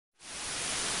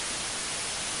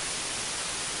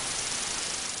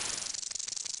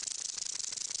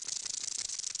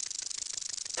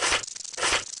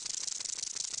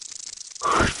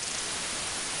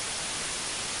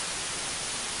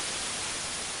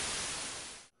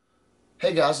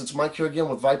Hey guys, it's Mike here again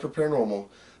with Viper Paranormal.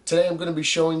 Today I'm going to be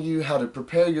showing you how to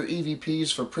prepare your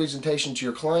EVPs for presentation to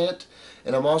your client,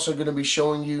 and I'm also going to be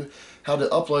showing you how to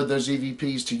upload those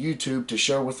EVPs to YouTube to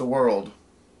share with the world.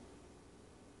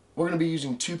 We're going to be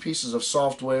using two pieces of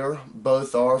software.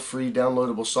 Both are free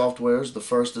downloadable softwares. The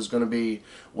first is going to be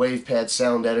Wavepad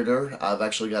Sound Editor. I've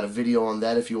actually got a video on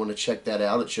that if you want to check that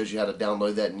out. It shows you how to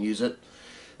download that and use it.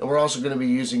 And we're also going to be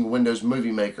using Windows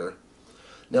Movie Maker.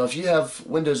 Now, if you have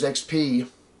Windows XP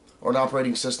or an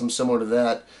operating system similar to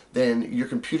that, then your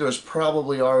computer is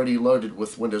probably already loaded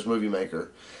with Windows Movie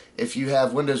Maker. If you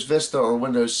have Windows Vista or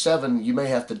Windows 7, you may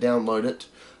have to download it.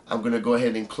 I'm going to go ahead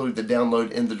and include the download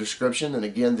in the description, and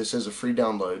again, this is a free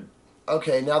download.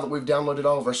 Okay, now that we've downloaded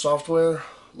all of our software,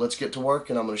 let's get to work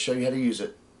and I'm going to show you how to use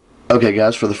it. Okay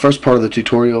guys, for the first part of the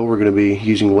tutorial, we're going to be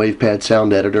using Wavepad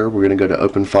Sound Editor. We're going to go to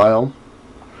Open File.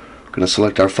 We're going to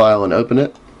select our file and open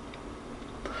it.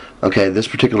 Okay, this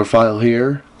particular file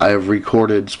here I have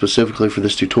recorded specifically for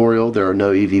this tutorial. There are no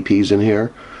EVPs in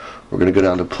here. We're going to go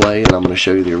down to play and I'm going to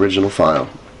show you the original file.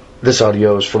 This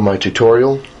audio is from my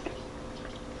tutorial.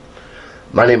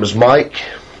 My name is Mike.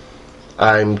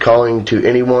 I'm calling to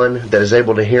anyone that is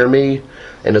able to hear me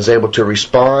and is able to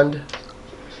respond.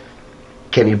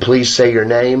 Can you please say your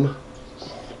name?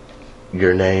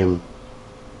 Your name.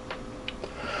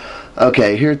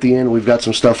 Okay, here at the end we've got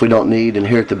some stuff we don't need, and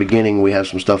here at the beginning we have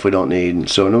some stuff we don't need.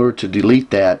 So in order to delete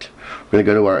that, we're going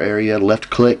to go to our area, left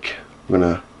click, we're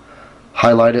going to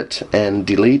highlight it and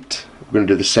delete. We're going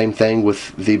to do the same thing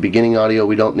with the beginning audio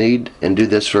we don't need, and do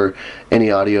this for any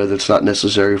audio that's not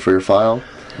necessary for your file.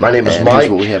 My name is Mike.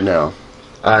 Here's what we have now.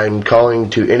 I'm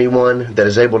calling to anyone that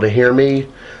is able to hear me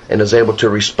and is able to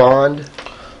respond.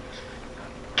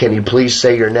 Can you please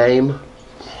say your name?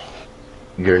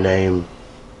 Your name.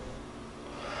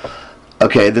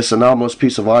 Okay, this anomalous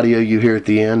piece of audio you hear at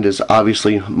the end is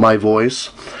obviously my voice.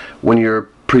 When you're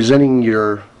presenting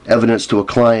your evidence to a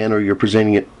client, or you're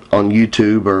presenting it on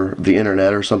YouTube or the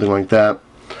internet or something like that,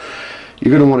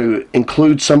 you're going to want to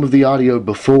include some of the audio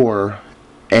before,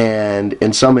 and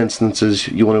in some instances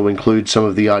you want to include some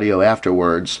of the audio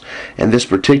afterwards. In this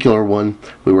particular one,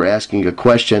 we were asking a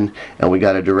question and we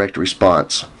got a direct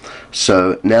response.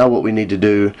 So now what we need to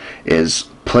do is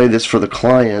play this for the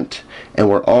client, and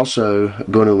we're also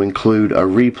going to include a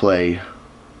replay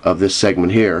of this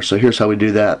segment here. So here's how we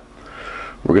do that.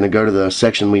 We're going to go to the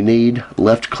section we need,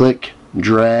 left click,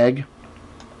 drag,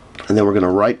 and then we're going to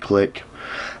right click,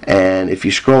 and if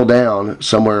you scroll down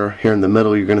somewhere here in the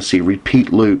middle, you're going to see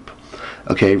repeat loop.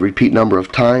 Okay, repeat number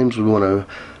of times. We want to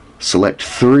select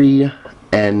 3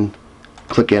 and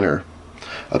click enter.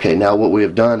 Okay, now what we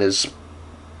have done is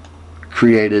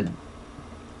created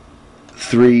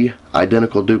 3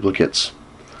 identical duplicates,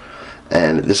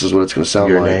 and this is what it's going to sound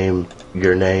like. Your name,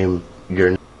 your name, your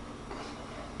name.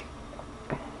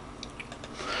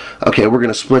 Okay, we're going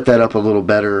to split that up a little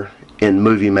better in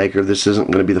Movie Maker. This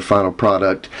isn't going to be the final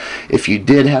product. If you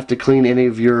did have to clean any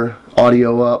of your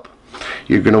audio up,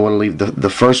 you're going to want to leave the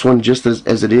first one just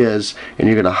as it is, and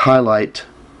you're going to highlight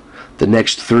the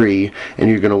next 3, and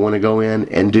you're going to want to go in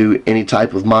and do any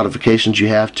type of modifications you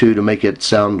have to make it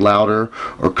sound louder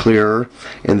or clearer.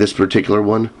 In this particular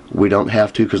one, we don't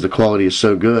have to because the quality is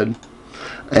so good,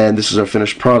 and this is our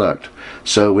finished product.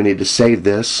 So we need to save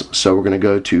this, so we're going to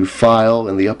go to File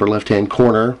in the upper left hand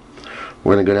corner.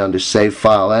 We're going to go down to Save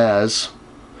File As.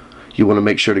 You want to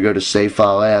make sure to go to Save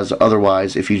File As,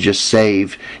 otherwise if you just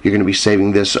save, you're going to be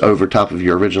saving this over top of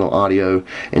your original audio,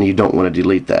 and you don't want to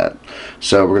delete that.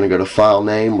 So we're going to go to File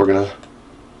Name. We're going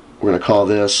to call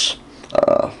this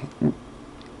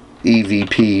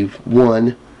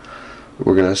EVP1.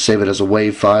 We're going to save it as a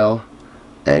WAV file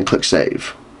and click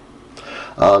Save.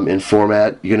 In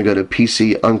Format, you're going to go to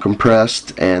PC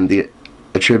Uncompressed, and the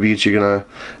attributes, you're going to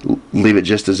leave it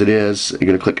just as it is. You're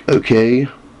going to click OK.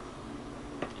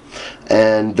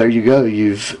 And there you go,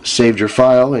 you've saved your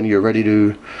file and you're ready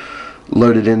to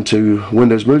load it into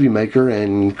Windows Movie Maker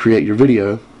and create your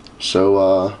video.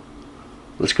 So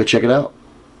let's go check it out.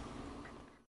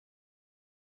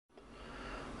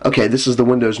 Okay, this is the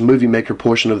Windows Movie Maker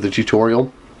portion of the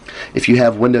tutorial. If you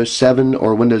have Windows 7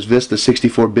 or Windows Vista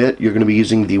 64-bit, you're going to be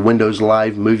using the Windows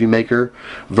Live Movie Maker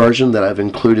version that I've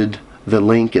included the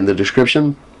link in the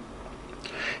description.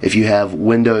 If you have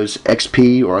Windows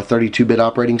XP or a 32-bit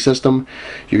operating system,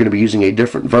 you're going to be using a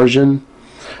different version.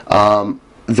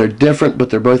 They're different, but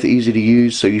they're both easy to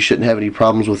use, so you shouldn't have any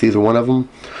problems with either one of them.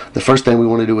 The first thing we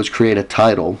want to do is create a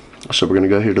title. So we're going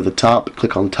to go here to the top,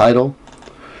 click on Title.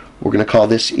 We're going to call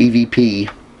this EVP,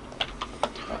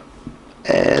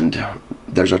 and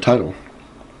there's our title.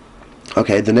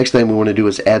 Okay, the next thing we want to do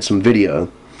is add some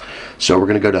video. So we're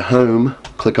going to go to Home,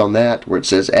 click on that where it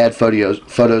says Add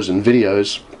Photos and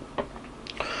Videos.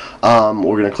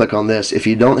 We're going to click on this. If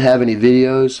you don't have any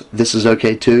videos, this is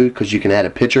okay too, because you can add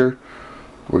a picture.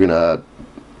 We're going to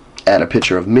add a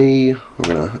picture of me. We're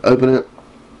going to open it.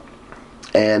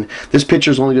 And this picture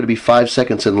is only going to be 5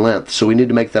 seconds in length, so we need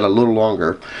to make that a little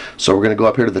longer. So we're going to go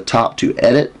up here to the top to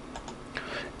Edit,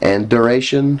 and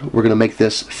Duration, we're going to make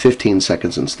this 15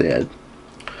 seconds instead.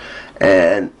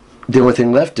 And the only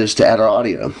thing left is to add our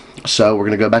audio. So we're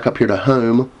going to go back up here to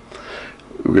Home.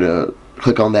 We're going to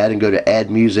click on that and go to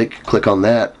Add Music. Click on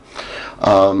that.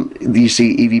 You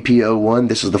see EVP01,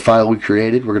 this is the file we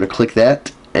created. We're going to click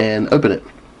that and open it.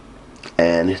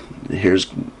 And here's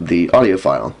the audio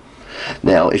file.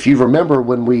 Now, if you remember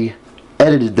when we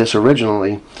edited this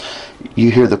originally,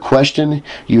 you hear the question,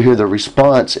 you hear the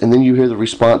response, and then you hear the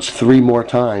response 3 more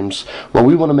times. Well,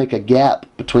 we want to make a gap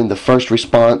between the first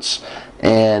response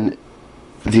and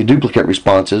the duplicate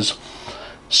responses.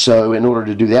 So in order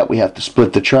to do that, we have to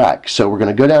split the track. So we're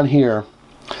going to go down here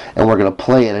and we're going to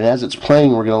play it, and as it's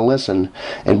playing, we're going to listen.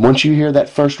 And once you hear that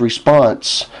first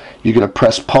response, you're going to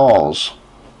press pause,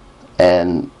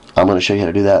 and I'm going to show you how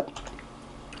to do that.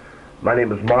 My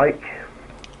name is Mike.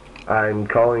 I'm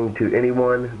calling to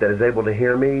anyone that is able to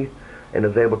hear me and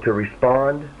is able to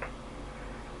respond.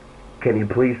 Can you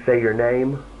please say your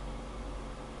name?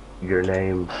 Your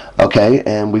name. Okay,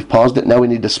 and we've paused it. Now we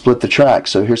need to split the track.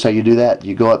 So here's how you do that.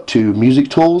 You go up to Music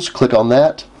Tools, click on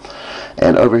that,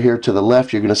 and over here to the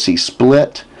left you're going to see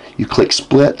Split. You click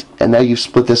Split, and now you've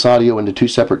split this audio into 2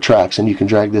 separate tracks, and you can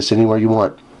drag this anywhere you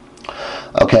want.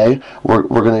 Okay, we're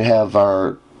going to have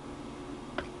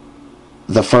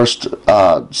the first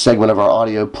segment of our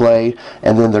audio play,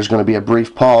 and then there's going to be a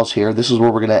brief pause here. This is where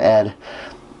we're going to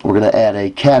add a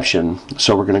caption.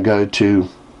 So we're going to go to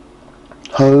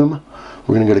Home,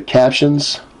 we're going to go to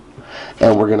Captions,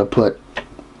 and we're going to put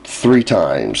 3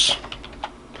 times,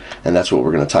 and that's what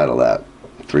we're going to title that,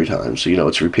 3 times, so you know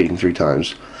it's repeating 3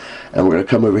 times. And we're going to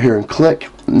come over here and click.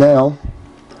 Now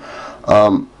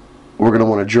we're going to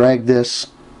want to drag this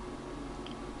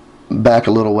back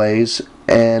a little ways,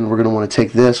 and we're going to want to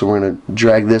take this and we're going to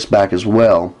drag this back as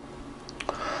well.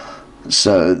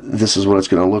 So this is what it's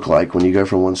going to look like when you go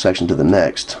from one section to the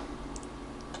next.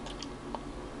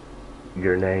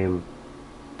 Your name,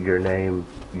 your name,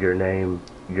 your name,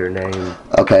 your name.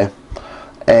 Okay,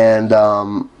 and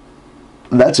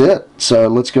that's it. So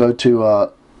let's go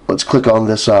to let's click on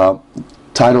this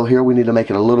title here. We need to make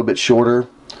it a little bit shorter.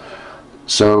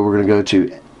 So we're going to go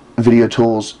to Video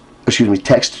Tools, excuse me,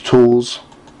 Text Tools.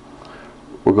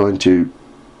 We're going to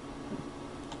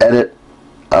edit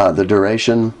the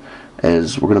duration,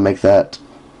 as we're going to make that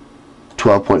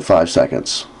 12.5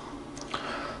 seconds.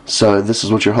 So this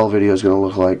is what your whole video is going to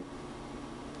look like.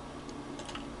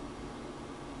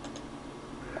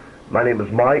 My name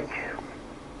is Mike.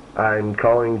 I'm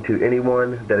calling to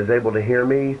anyone that is able to hear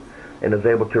me and is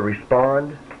able to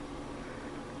respond.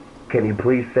 Can you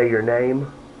please say your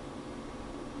name?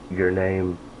 Your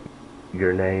name,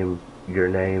 your name, your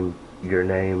name, your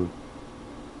name.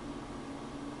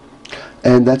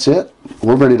 And that's it.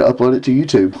 We're ready to upload it to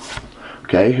YouTube.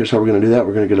 Okay, here's how we're going to do that.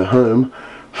 We're going to go to Home.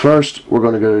 First, we're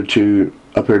going to go to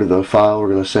up here to the file. We're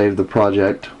going to save the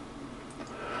project.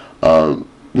 We're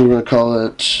going to call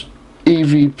it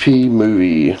EVP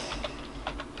Movie.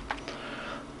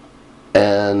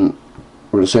 And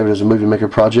we're going to save it as a Movie Maker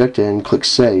project and click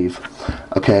Save.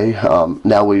 Okay,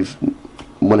 now we've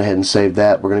went ahead and saved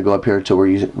that. We're going to go up here to where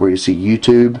you see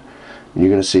YouTube. You're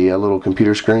going to see a little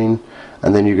computer screen,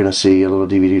 and then you're going to see a little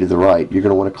DVD to the right. You're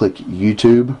going to want to click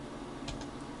YouTube.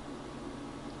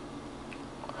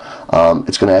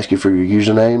 It's going to ask you for your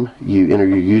username. You enter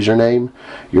your username,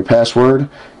 your password,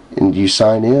 and you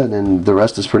sign in, and the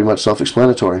rest is pretty much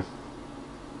self-explanatory.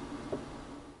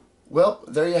 Well,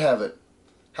 there you have it.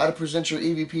 How to present your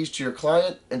EVPs to your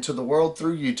client and to the world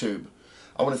through YouTube.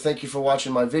 I want to thank you for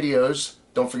watching my videos.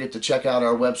 Don't forget to check out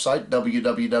our website,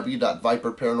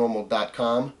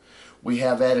 www.viperparanormal.com. We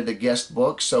have added a guest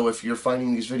book, so if you're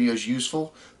finding these videos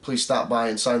useful, please stop by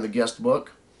and sign the guest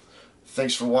book.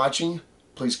 Thanks for watching.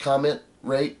 Please comment,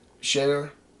 rate,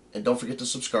 share, and don't forget to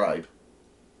subscribe.